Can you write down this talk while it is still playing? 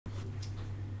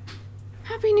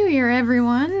Happy New Year,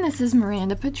 everyone! This is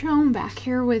Miranda Pitrone back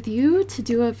here with you to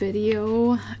do a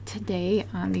video today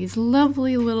on these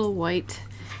lovely little white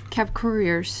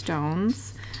Capcouriers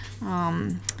stones.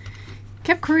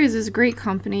 Capcouriers is a great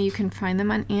company. You can find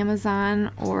them on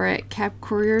Amazon or at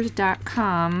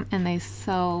capcouriers.com, and they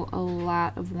sell a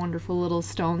lot of wonderful little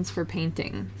stones for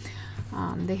painting.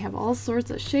 They have all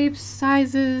sorts of shapes,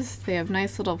 sizes. They have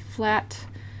nice little flat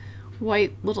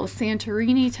white little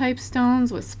Santorini type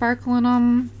stones with sparkle in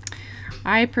them.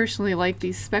 I personally like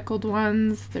these speckled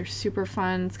ones. They're super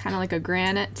fun. It's kind of like a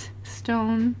granite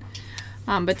stone.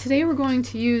 But today we're going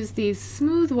to use these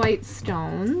smooth white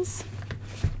stones.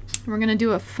 We're going to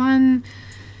do a fun,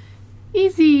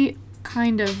 easy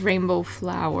kind of rainbow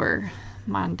flower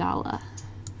mandala.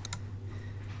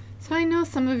 So I know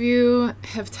some of you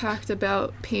have talked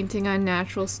about painting on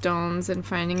natural stones and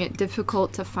finding it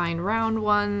difficult to find round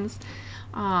ones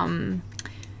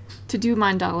to do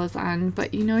mandalas on,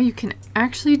 but you know, you can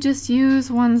actually just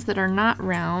use ones that are not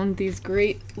round, these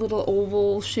great little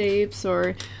oval shapes,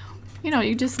 or you know,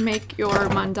 you just make your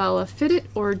mandala fit it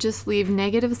or just leave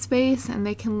negative space and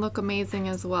they can look amazing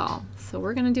as well. So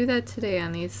we're going to do that today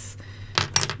on these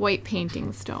white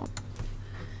painting stones.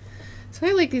 So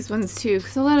I like these ones too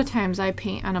because a lot of times I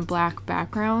paint on a black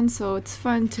background, so it's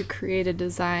fun to create a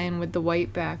design with the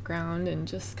white background and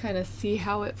just kind of see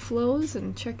how it flows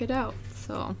and check it out.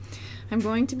 So I'm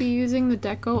going to be using the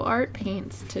Decoart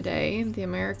paints today. The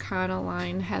Americana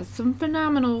line has some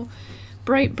phenomenal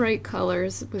bright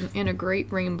colors in a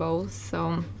great rainbow,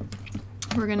 so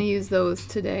we're going to use those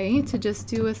today to just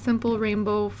do a simple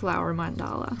rainbow flower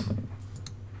mandala.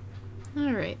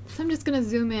 Alright, so I'm just going to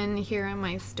zoom in here on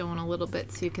my stone a little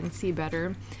bit so you can see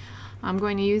better. I'm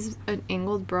going to use an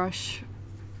angled brush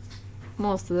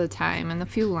most of the time and a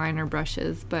few liner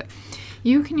brushes, but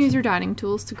you can use your dotting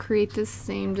tools to create this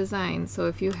same design. So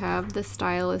if you have the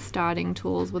stylus dotting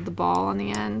tools with the ball on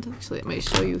the end, actually let me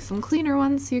show you some cleaner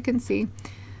ones so you can see,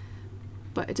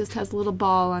 but it just has a little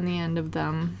ball on the end of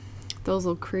them. Those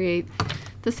will create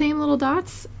the same little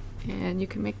dots and you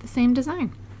can make the same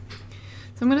design.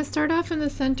 So I'm going to start off in the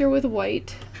center with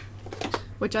white,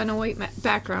 which on a white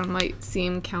background might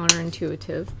seem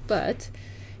counterintuitive, but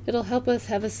it'll help us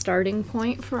have a starting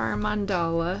point for our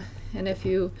mandala. And if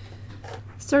you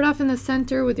start off in the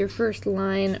center with your first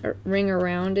line or ring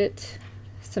around it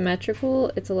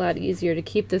symmetrical, it's a lot easier to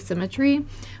keep the symmetry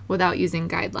without using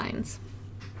guidelines,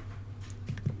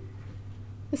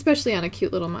 especially on a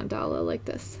cute little mandala like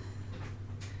this.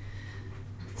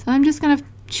 So I'm just going to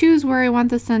choose where I want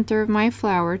the center of my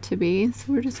flower to be.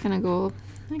 So we're just going to go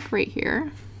like right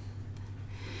here.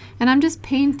 And I'm just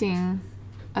painting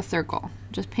a circle,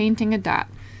 just painting a dot.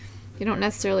 You don't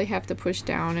necessarily have to push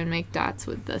down and make dots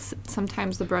with this.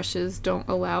 Sometimes the brushes don't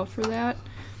allow for that.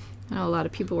 I know a lot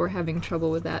of people were having trouble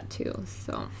with that too.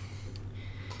 So,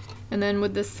 and then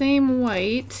with the same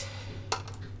white,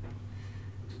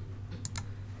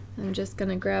 I'm just going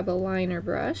to grab a liner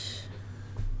brush.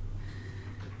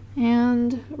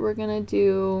 And we're gonna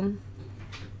do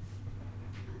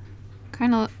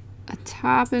kind of a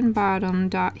top and bottom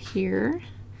dot here,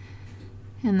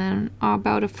 and then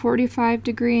about a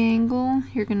 45-degree angle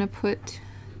you're gonna put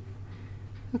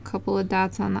a couple of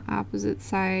dots on the opposite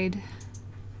side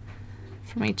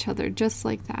from each other, just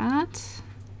like that.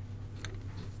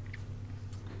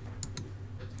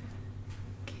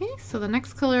 Okay, so the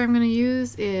next color I'm gonna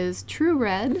use is True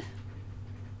Red.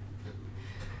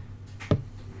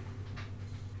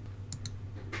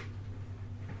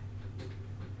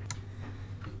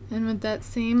 And with that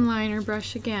same liner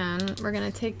brush again, we're going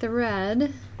to take the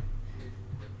red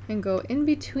and go in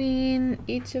between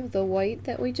each of the white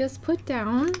that we just put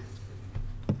down.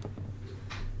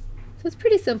 So it's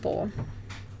pretty simple.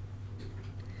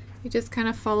 You just kind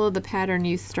of follow the pattern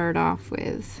you start off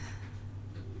with.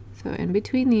 So in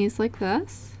between these like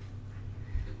this,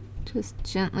 just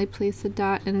gently place a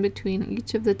dot in between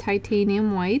each of the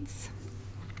titanium whites.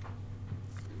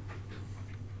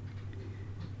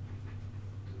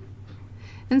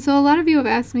 And so a lot of you have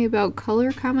asked me about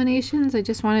color combinations. I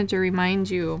just wanted to remind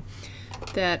you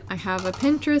that I have a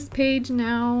Pinterest page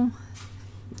now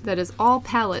that is all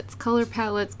palettes, color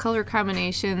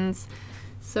combinations.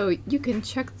 So you can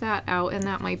check that out, and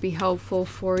that might be helpful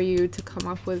for you to come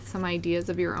up with some ideas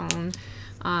of your own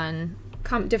on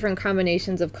different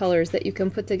combinations of colors that you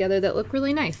can put together that look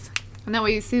really nice. And that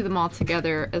way you see them all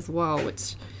together as well,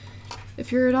 which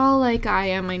if you're at all like I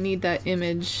am, I need that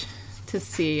image to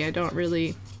see. I don't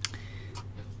really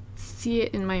see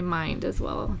it in my mind as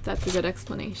well. That's a good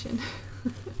explanation.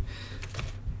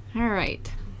 Alright,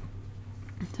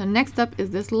 so next up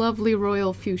is this lovely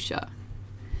royal fuchsia.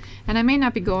 And I may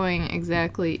not be going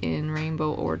exactly in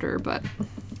rainbow order, but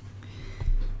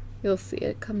you'll see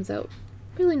it comes out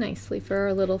really nicely for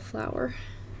our little flower.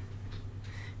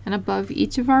 And above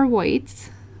each of our whites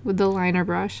with the liner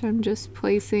brush, I'm just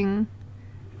placing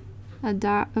a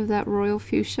dot of that royal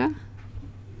fuchsia.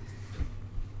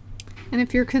 And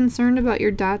if you're concerned about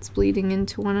your dots bleeding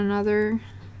into one another,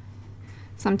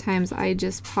 sometimes I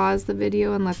just pause the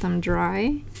video and let them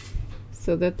dry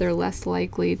so that they're less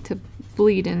likely to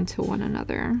bleed into one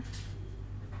another.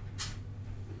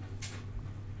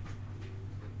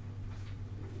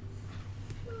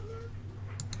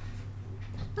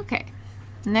 Okay,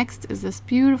 next is this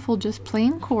beautiful just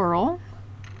plain coral.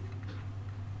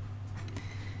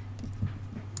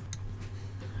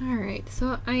 Alright,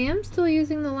 so I am still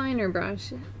using the liner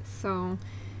brush, so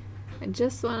I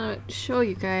just want to show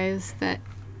you guys that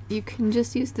you can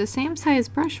just use the same size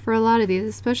brush for a lot of these,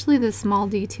 especially the small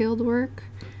detailed work.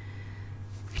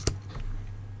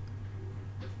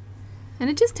 And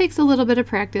it just takes a little bit of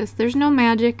practice. There's no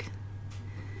magic.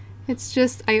 It's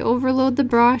just I overload the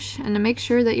brush, and to make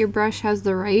sure that your brush has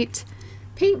the right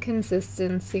paint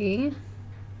consistency,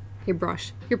 your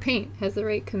paint has the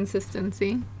right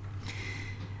consistency.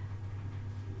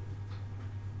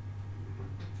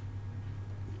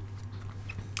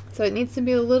 So it needs to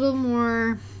be a little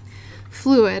more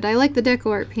fluid. I like the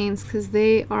Decoart paints because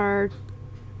they are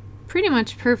pretty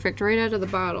much perfect right out of the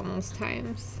bottle most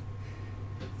times.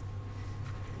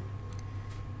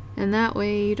 And that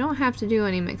way you don't have to do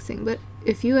any mixing. But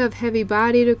if you have heavy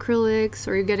bodied acrylics,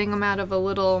 or you're getting them out of a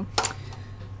little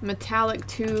metallic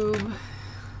tube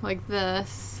like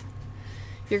this,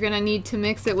 you're going to need to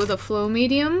mix it with a flow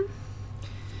medium.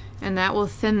 And that will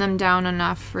thin them down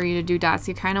enough for you to do dots.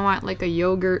 You kind of want like a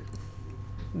yogurt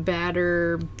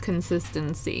batter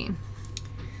consistency.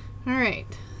 Alright,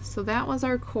 so that was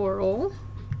our coral.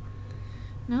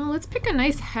 Now let's pick a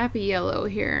nice happy yellow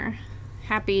here.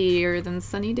 Happier than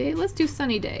sunny day. Let's do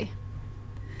sunny day.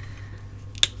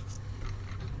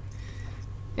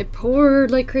 It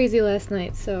poured like crazy last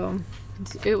night, so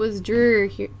it was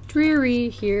dreary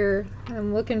here.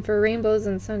 I'm looking for rainbows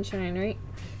and sunshine, right?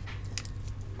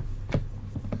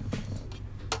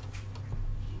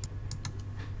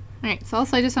 Alright, so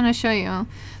also I just want to show you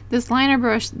this liner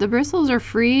brush. The bristles are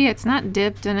free. It's not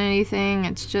dipped in anything.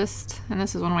 It's just, and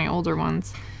this is one of my older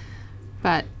ones,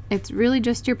 but it's really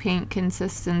just your paint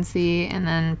consistency and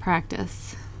then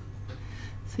practice.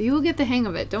 So you will get the hang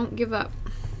of it. Don't give up.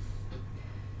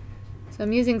 So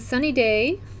I'm using Sunny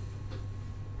Day,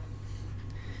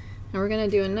 and we're going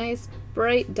to do a nice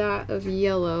bright dot of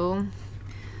yellow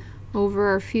over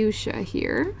our fuchsia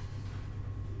here.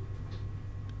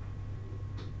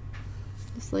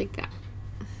 Like that.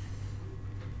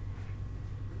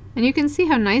 And you can see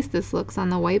how nice this looks on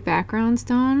the white background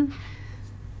stone,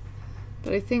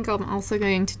 but I think I'm also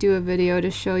going to do a video to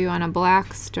show you on a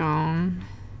black stone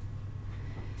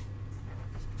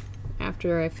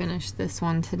after I finish this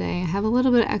one today. I have a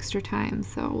little bit of extra time,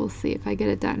 so we'll see if I get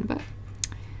it done, but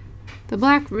the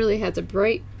black really has a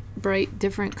bright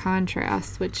different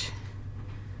contrast, which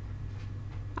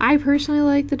I personally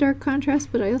like the dark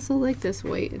contrast, but I also like this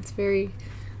white. It's very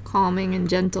calming and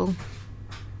gentle.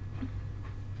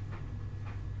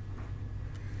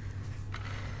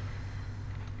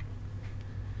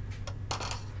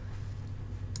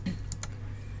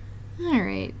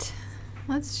 Alright,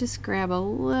 let's just grab a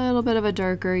little bit of a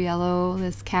darker yellow,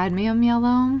 this cadmium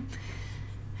yellow,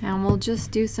 and we'll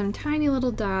just do some tiny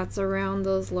little dots around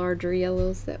those larger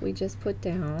yellows that we just put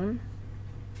down.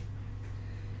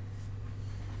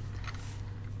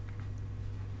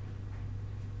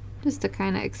 Just to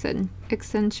kind of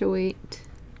accentuate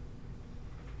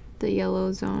the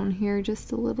yellow zone here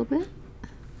just a little bit.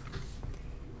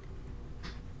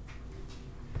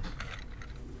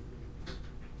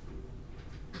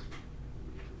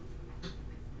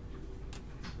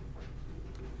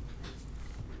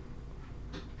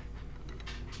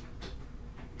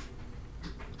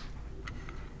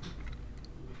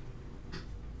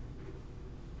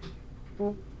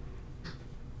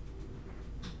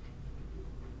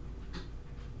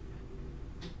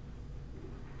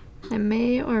 I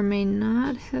may or may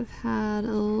not have had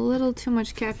a little too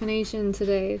much caffeination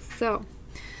today, so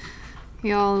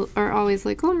y'all are always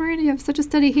like, oh Miranda, you have such a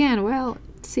steady hand. Well,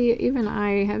 see, even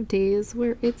I have days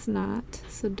where it's not,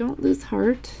 so don't lose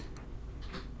heart.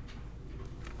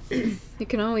 You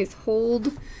can always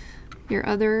hold your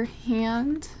other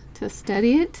hand to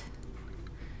steady it.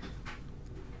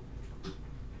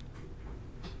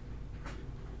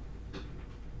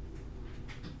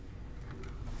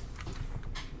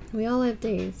 We all have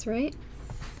days, right?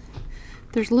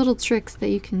 There's little tricks that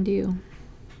you can do.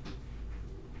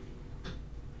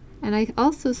 And I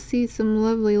also see some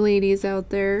lovely ladies out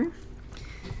there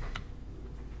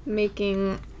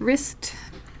making wrist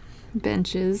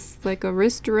benches, like a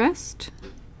wrist rest.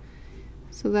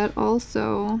 So that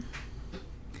also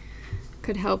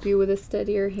could help you with a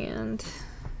steadier hand.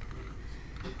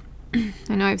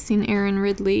 I know I've seen Erin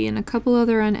Ridley and a couple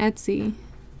other on Etsy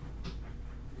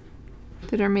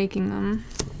that are making them.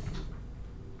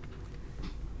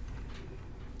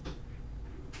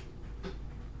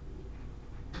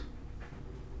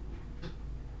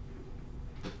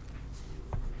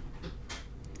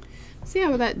 See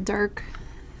how that dark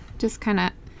just kind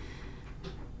of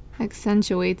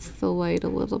accentuates the light a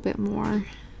little bit more.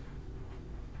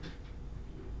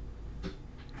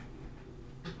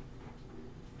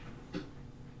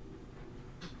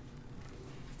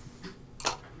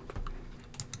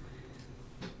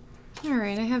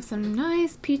 Alright, I have some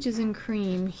nice peaches and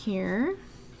cream here.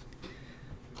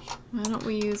 Why don't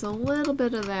we use a little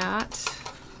bit of that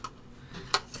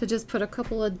to just put a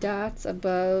couple of dots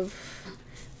above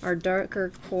our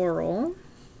darker coral.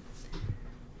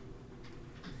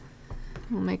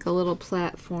 We'll make a little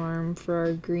platform for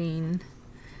our green,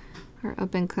 our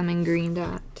up and coming green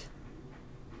dot.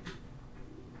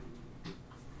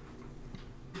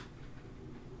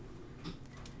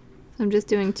 So I'm just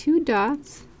doing 2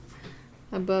 dots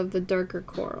above the darker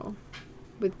coral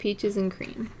with peaches and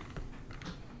cream.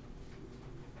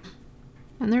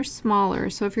 And they're smaller,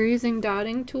 so if you're using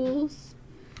dotting tools,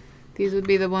 these would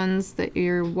be the ones that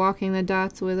you're walking the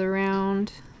dots with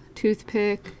around.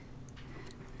 Toothpick,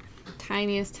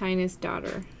 tiniest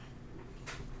dotter.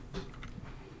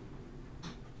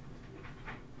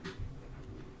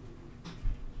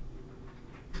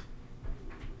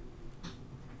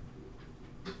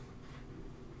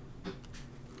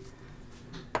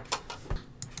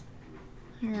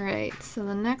 Alright, so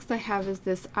the next I have is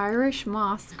this Irish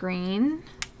moss green.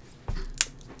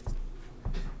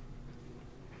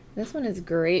 This one is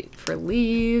great for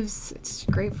leaves. It's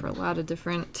great for a lot of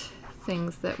different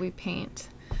things that we paint.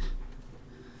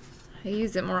 I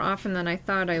use it more often than I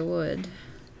thought I would.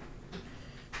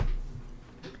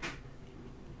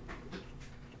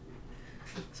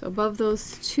 So above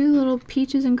those 2 little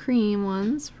peaches and cream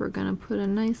ones, we're gonna put a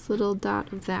nice little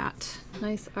dot of that.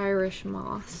 Nice Irish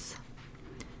moss.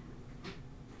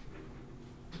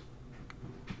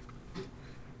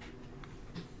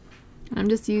 I'm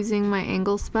just using my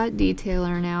angle spot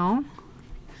detailer now.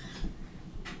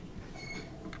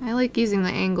 I like using the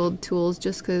angled tools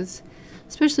just because,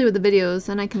 especially with the videos,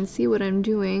 then I can see what I'm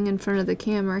doing in front of the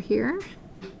camera here.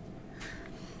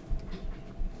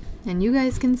 And you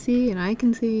guys can see and I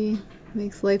can see.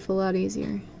 Makes life a lot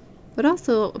easier. But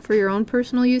also for your own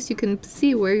personal use, you can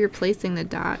see where you're placing the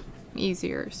dot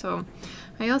easier. So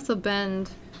I also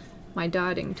bend my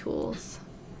dotting tools.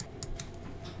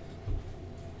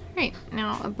 Right,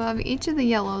 now above each of the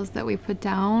yellows that we put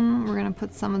down, we're going to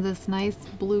put some of this nice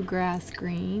bluegrass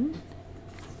green.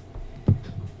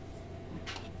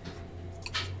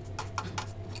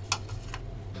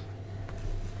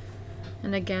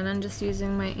 And again, I'm just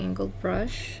using my angled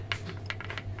brush.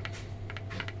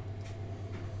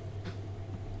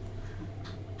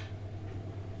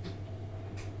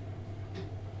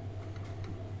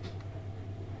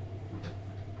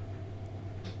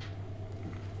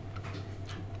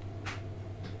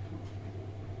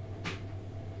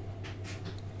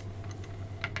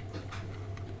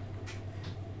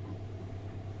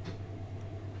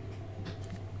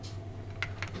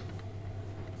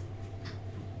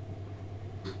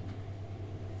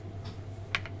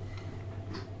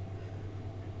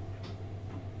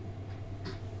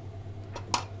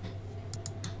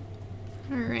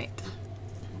 Alright,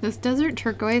 this desert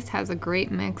turquoise has a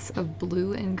great mix of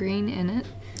blue and green in it.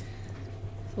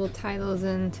 So we'll tie those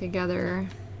in together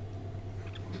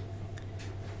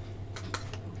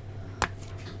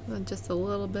with just a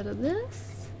little bit of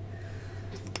this.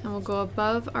 And we'll go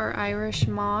above our Irish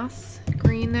moss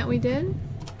green that we did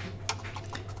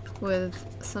with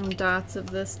some dots of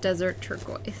this desert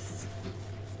turquoise.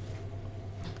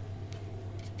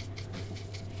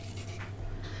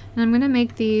 And I'm going to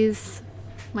make these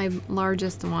my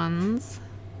largest ones,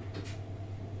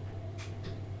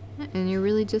 and you're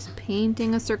really just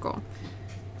painting a circle.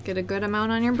 Get a good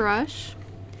amount on your brush.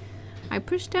 I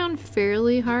push down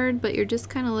fairly hard, but you're just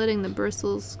kind of letting the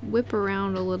bristles whip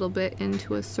around a little bit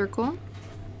into a circle,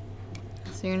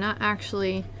 so you're not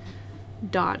actually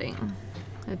dotting,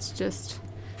 it's just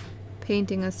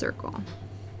painting a circle.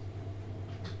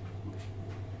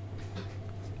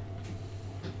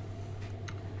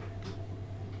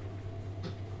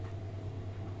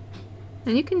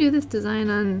 And you can do this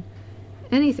design on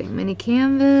anything, mini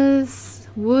canvas,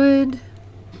 wood,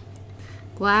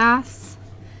 glass.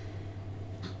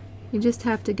 You just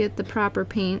have to get the proper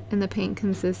paint and the paint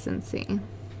consistency.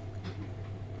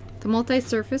 The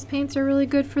multi-surface paints are really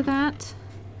good for that.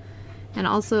 And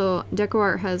also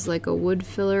Decoart has like a wood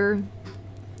filler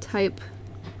type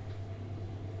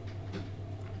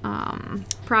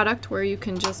product where you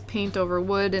can just paint over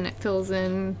wood and it fills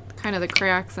in kind of the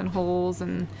cracks and holes,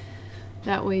 and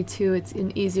that way too it's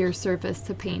an easier surface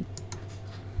to paint.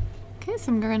 Okay, so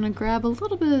I'm going to grab a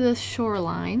little bit of this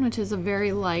Shoreline, which is a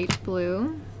very light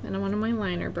blue, and one of my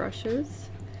liner brushes.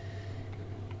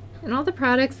 And all the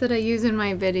products that I use in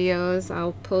my videos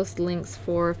I'll post links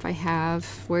for if I have,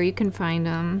 where you can find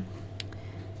them.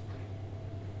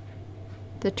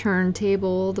 The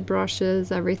turntable, the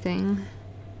brushes, everything.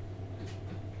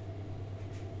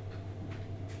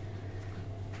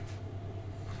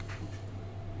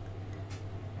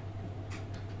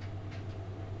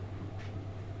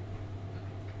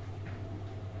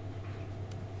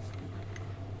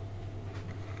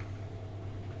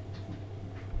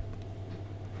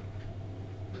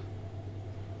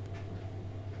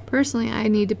 Personally, I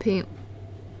need to paint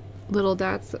little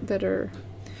dots that are,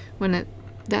 when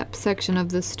that section of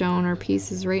the stone or piece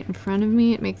is right in front of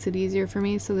me, it makes it easier for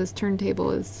me, so this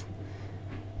turntable is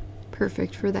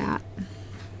perfect for that.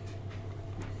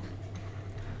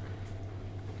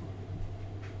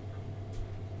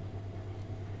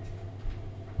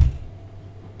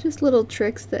 Just little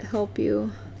tricks that help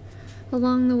you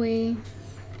along the way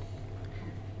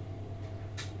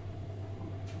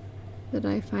that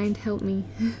I find help me.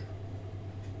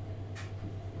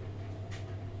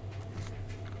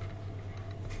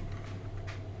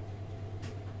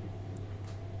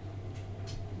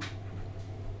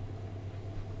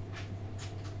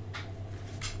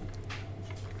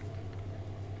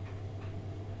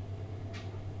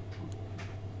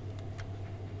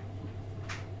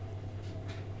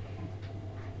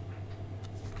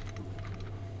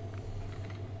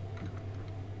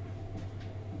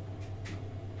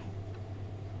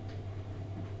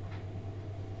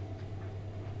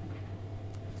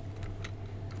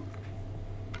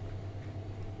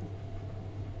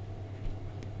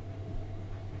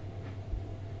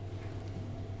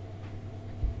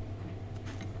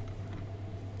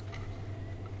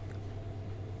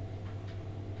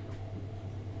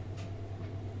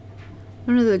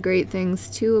 One of the great things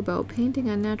too about painting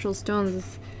on natural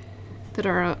stones that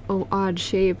are a odd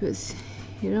shape is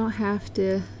you don't have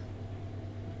to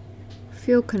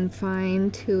feel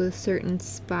confined to a certain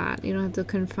spot. You don't have to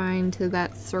confine to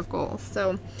that circle.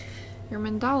 So your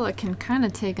mandala can kind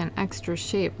of take an extra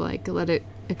shape, like let it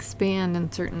expand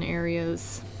in certain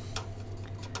areas.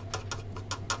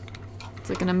 It's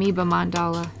like an amoeba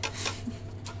mandala.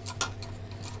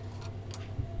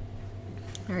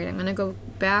 Alright, I'm going to go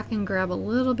back and grab a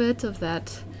little bit of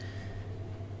that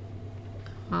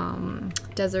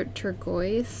desert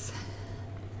turquoise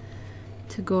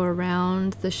to go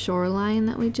around the shoreline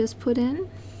that we just put in.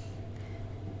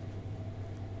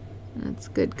 And that's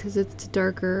good because it's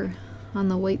darker on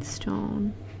the white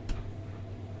stone.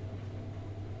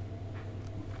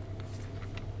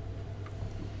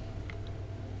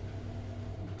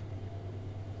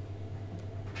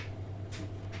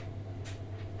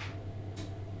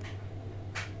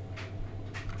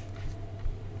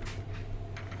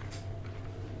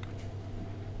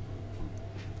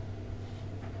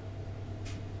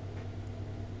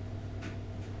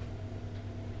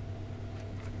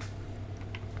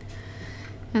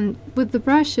 And with the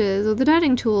brushes, with the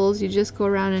dotting tools, you just go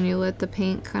around and you let the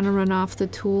paint kind of run off the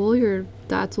tool. Your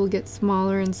dots will get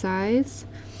smaller in size.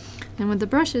 And with the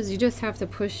brushes, you just have to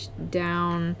push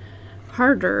down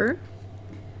harder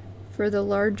for the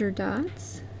larger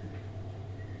dots.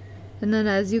 And then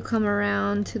as you come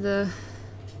around to the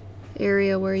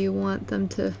area where you want them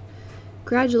to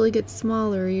gradually get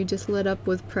smaller, you just let up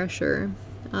with pressure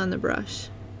on the brush.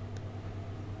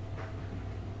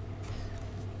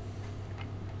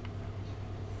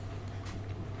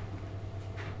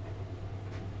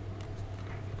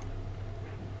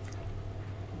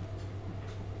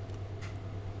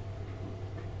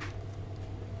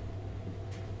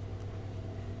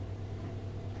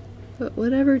 But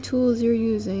whatever tools you're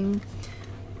using,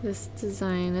 this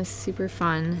design is super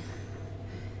fun.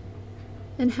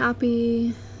 And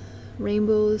happy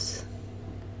rainbows.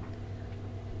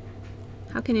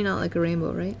 How can you not like a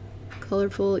rainbow, right?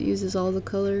 Colorful, it uses all the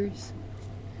colors.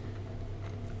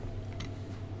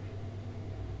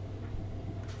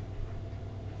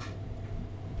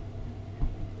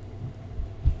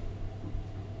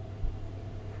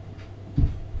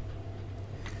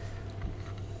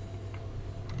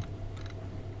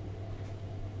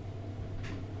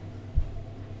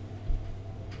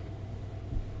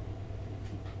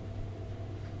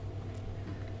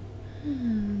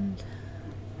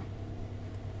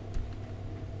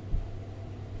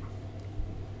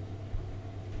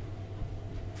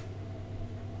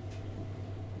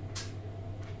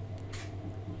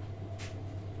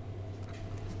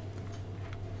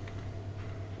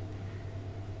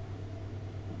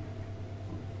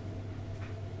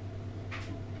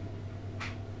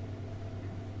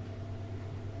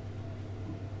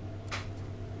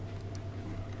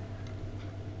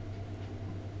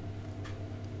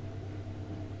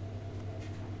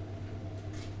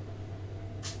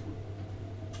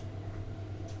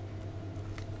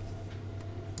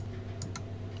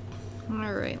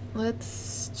 Alright,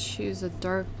 let's choose a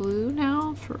dark blue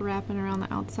now for wrapping around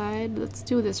the outside. Let's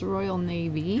do this royal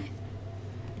navy.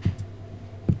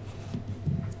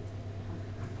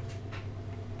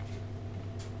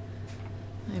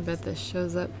 I bet this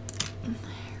shows up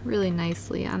really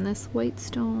nicely on this white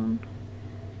stone.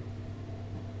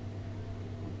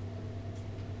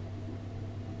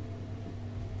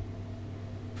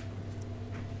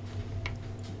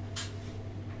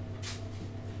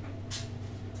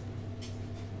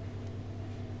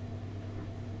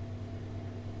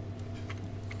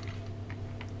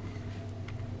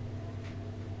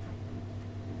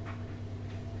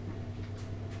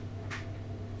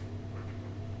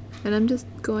 And I'm just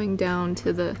going down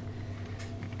to the,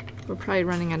 we're probably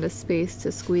running out of space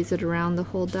to squeeze it around the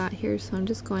whole dot here, so I'm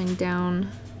just going down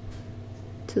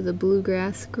to the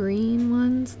bluegrass green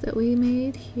ones that we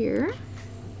made here.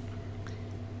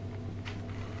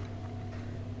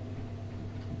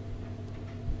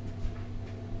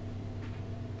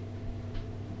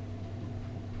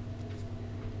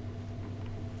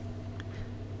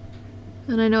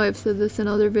 And I know I've said this in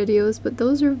other videos, but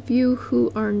those of you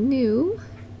who are new,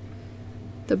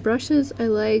 the brushes I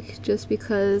like just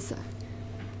because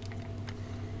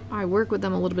I work with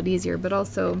them a little bit easier, but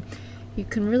also you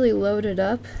can really load it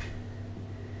up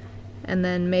and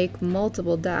then make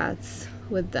multiple dots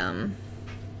with them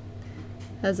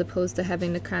as opposed to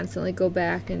having to constantly go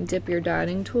back and dip your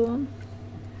dotting tool.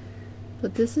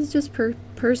 But this is just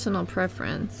personal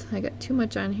preference. I got too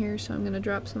much on here, so I'm going to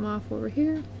drop some off over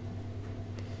here.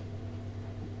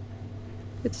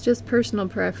 It's just personal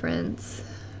preference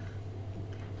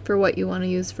for what you want to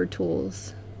use for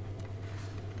tools.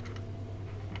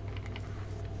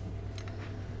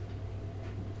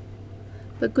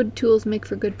 But good tools make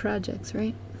for good projects,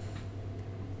 right?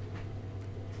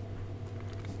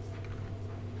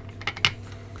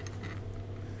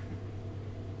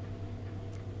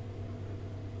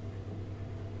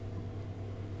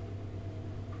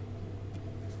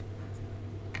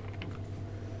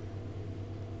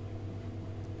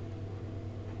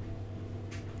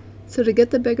 So to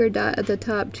get the bigger dot at the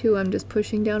top too, I'm just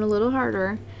pushing down a little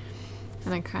harder,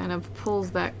 and it kind of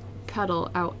pulls that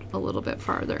petal out a little bit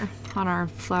farther on our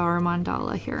flower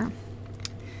mandala here.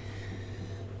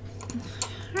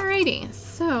 Alrighty,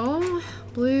 so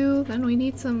blue, then we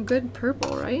need some good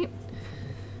purple, right?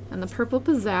 And the purple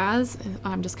pizzazz,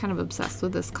 I'm just kind of obsessed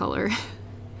with this color.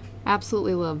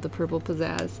 Absolutely love the purple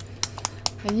pizzazz.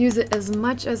 I use it as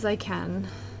much as I can.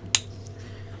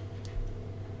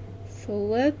 So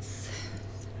let's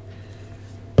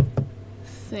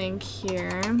think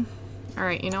here. All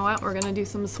right, you know what? We're gonna do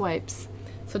some swipes.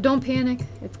 So don't panic,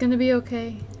 it's gonna be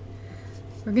okay.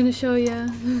 We're gonna show you.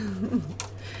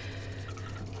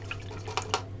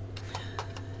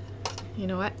 You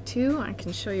know what, too? I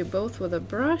can show you both with a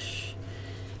brush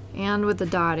and with the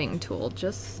dotting tool,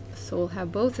 just so we'll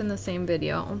have both in the same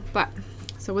video. But,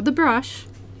 so with the brush,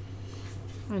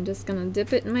 I'm just gonna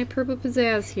dip it in my purple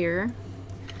pizzazz here.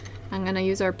 I'm going to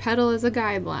use our petal as a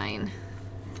guideline.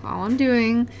 All I'm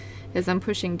doing is I'm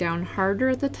pushing down harder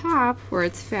at the top where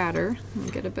it's fatter. Let me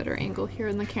get a better angle here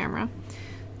in the camera.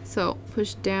 So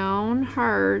push down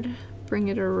hard, bring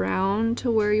it around to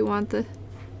where you want the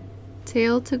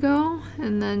tail to go,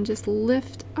 and then just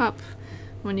lift up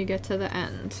when you get to the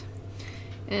end.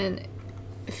 And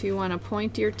if you want to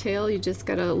point your tail, you just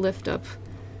got to lift up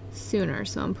sooner.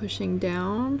 So I'm pushing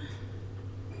down.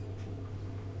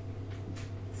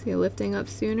 See, lifting up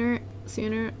sooner,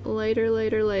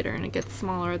 lighter, and it gets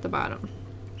smaller at the bottom.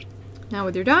 Now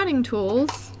with your dotting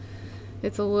tools,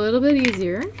 it's a little bit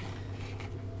easier,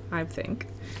 I think.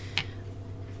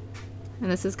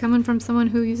 And this is coming from someone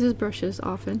who uses brushes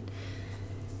often.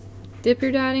 Dip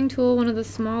your dotting tool, one of the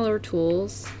smaller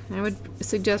tools. I would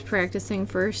suggest practicing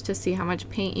first to see how much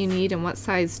paint you need and what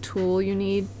size tool you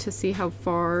need to see how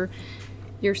far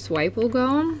your swipe will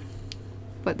go.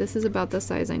 But this is about the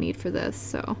size I need for this,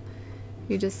 so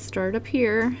you just start up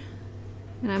here,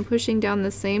 and I'm pushing down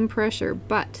the same pressure,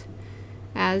 but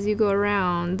as you go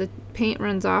around, the paint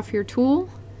runs off your tool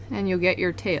and you'll get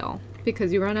your tail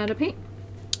because you run out of paint.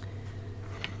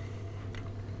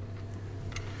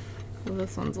 Well,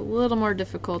 this one's a little more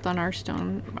difficult on our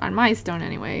stone, on my stone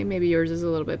anyway. Maybe yours is a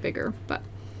little bit bigger, but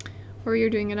or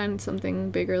you're doing it on something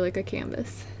bigger like a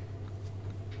canvas.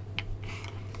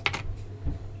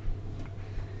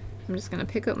 I'm just going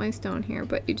to pick up my stone here,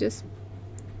 but you just,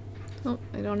 oh,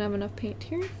 I don't have enough paint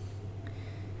here.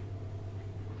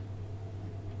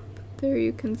 But there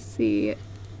you can see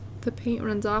the paint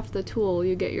runs off the tool,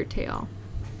 you get your tail.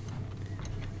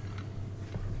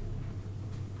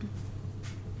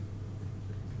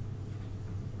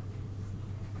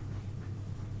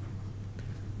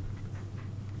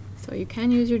 So you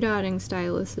can use your dotting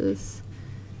styluses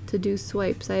to do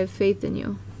swipes. I have faith in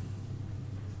you.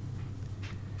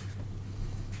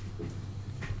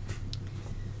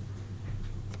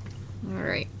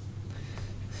 Alright,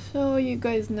 so you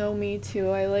guys know me too.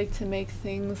 I like to make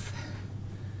things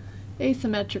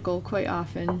asymmetrical quite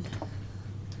often.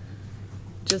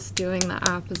 Just doing the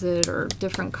opposite or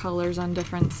different colors on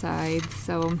different sides.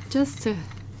 So just to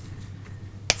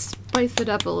spice it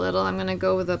up a little, I'm going to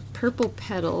go with a purple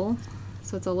petal,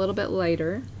 so it's a little bit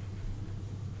lighter.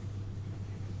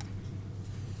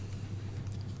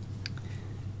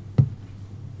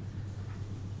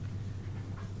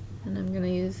 And I'm going to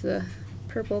use the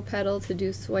purple petal to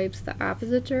do swipes the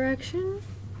opposite direction.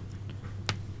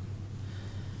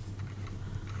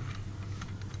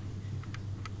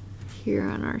 Here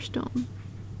on our stone.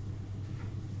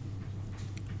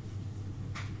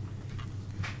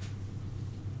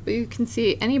 But you can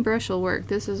see any brush will work.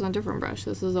 This is a different brush.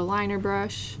 This is a liner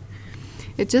brush.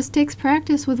 It just takes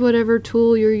practice with whatever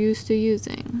tool you're used to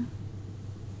using.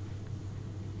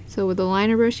 So with the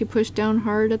liner brush, you push down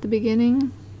hard at the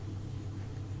beginning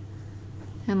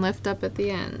and lift up at the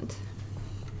end.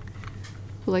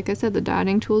 But like I said, the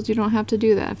dotting tools, you don't have to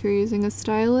do that. If you're using a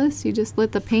stylus, you just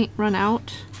let the paint run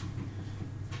out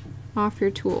off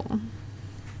your tool.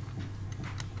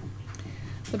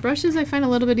 The brushes I find a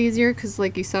little bit easier because,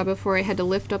 like you saw before, I had to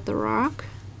lift up the rock.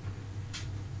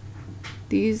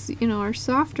 These, you know, are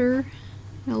softer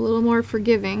and a little more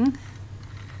forgiving,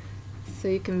 so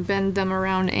you can bend them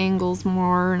around angles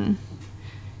more.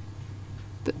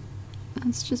 But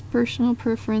that's just personal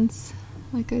preference,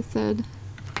 like I said.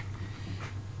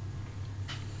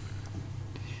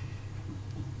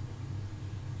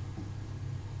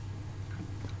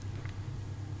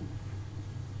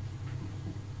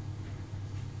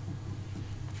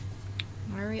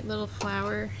 Alright, little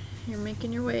flower, you're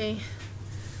making your way.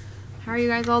 How are you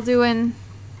guys all doing?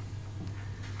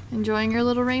 Enjoying your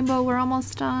little rainbow? We're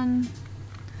almost done.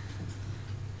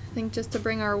 I think just to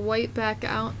bring our white back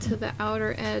out to the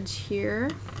outer edge here.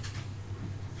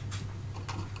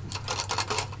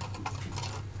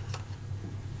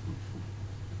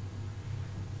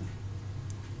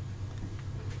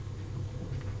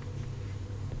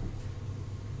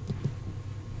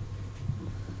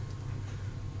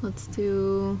 Let's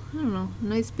do, I don't know, a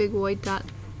nice big white dot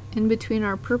in between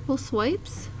our purple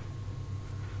swipes.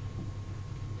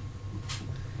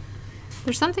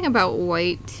 There's something about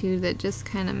white too that just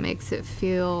kind of makes it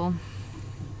feel,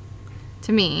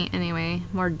 to me anyway,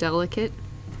 more delicate.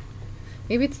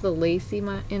 Maybe it's the lacy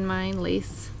in mine,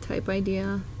 lace type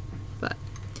idea, but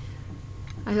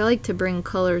I like to bring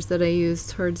colors that I use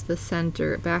towards the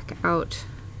center back out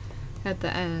at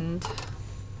the end.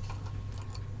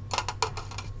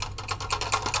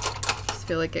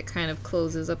 Feel like it kind of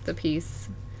closes up the piece.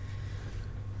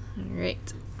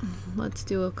 Alright, let's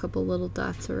do a couple little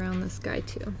dots around this guy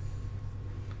too.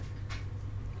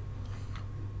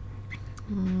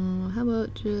 How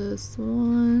about just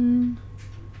 1,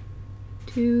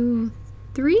 2,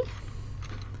 3?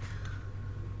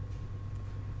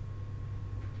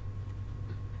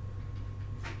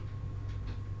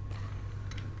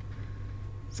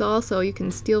 So also you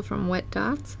can steal from wet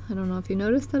dots. I don't know if you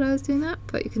noticed that I was doing that,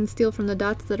 but you can steal from the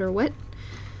dots that are wet,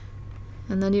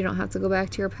 and then you don't have to go back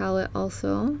to your palette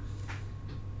also.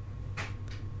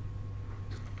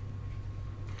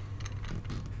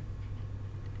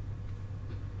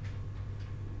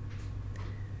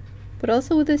 But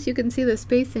also with this you can see the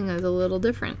spacing is a little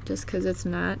different just because it's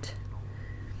not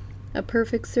a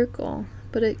perfect circle,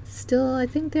 but it's still, I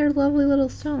think they're lovely little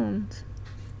stones.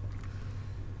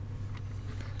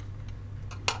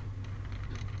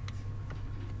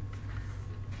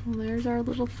 Well, there's our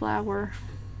little flower.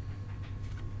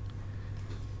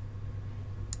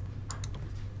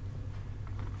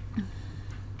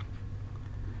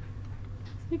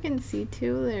 You can see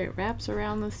too that it wraps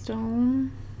around the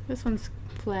stone. This one's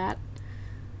flat.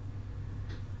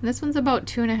 And this one's about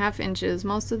 2.5 inches.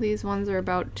 Most of these ones are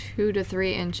about 2 to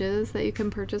 3 inches that you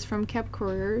can purchase from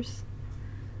Capcouriers.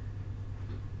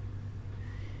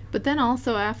 But then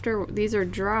also after these are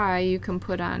dry, you can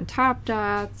put on top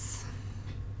dots,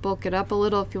 bulk it up a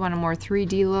little if you want a more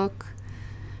 3D look,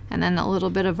 and then a little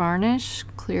bit of varnish,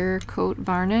 clear coat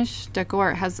varnish.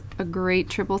 Decoart has a great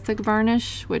triple thick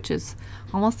varnish, which is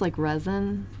almost like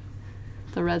resin,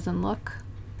 the resin look.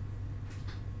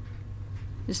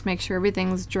 Just make sure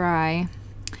everything's dry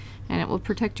and it will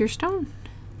protect your stone.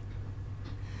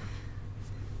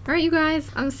 Alright you guys,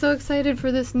 I'm so excited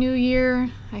for this new year.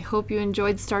 I hope you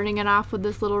enjoyed starting it off with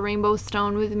this little rainbow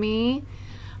stone with me.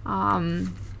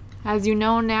 As you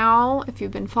know now, if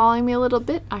you've been following me a little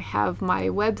bit, I have my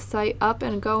website up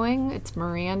and going. It's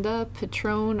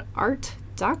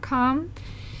mirandapitroneart.com.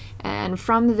 And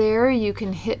from there you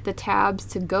can hit the tabs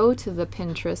to go to the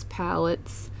Pinterest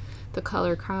palettes, the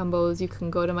color combos. You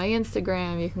can go to my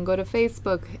Instagram, you can go to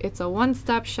Facebook. It's a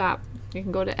one-stop shop. You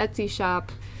can go to Etsy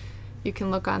shop. You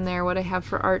can look on there what I have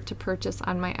for art to purchase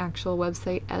on my actual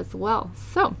website as well.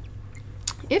 So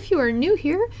if you are new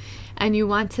here and you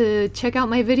want to check out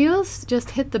my videos,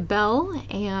 just hit the bell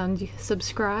and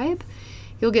subscribe.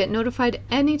 You'll get notified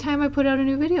anytime I put out a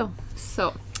new video.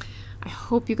 So I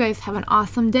hope you guys have an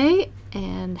awesome day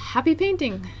and happy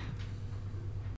painting!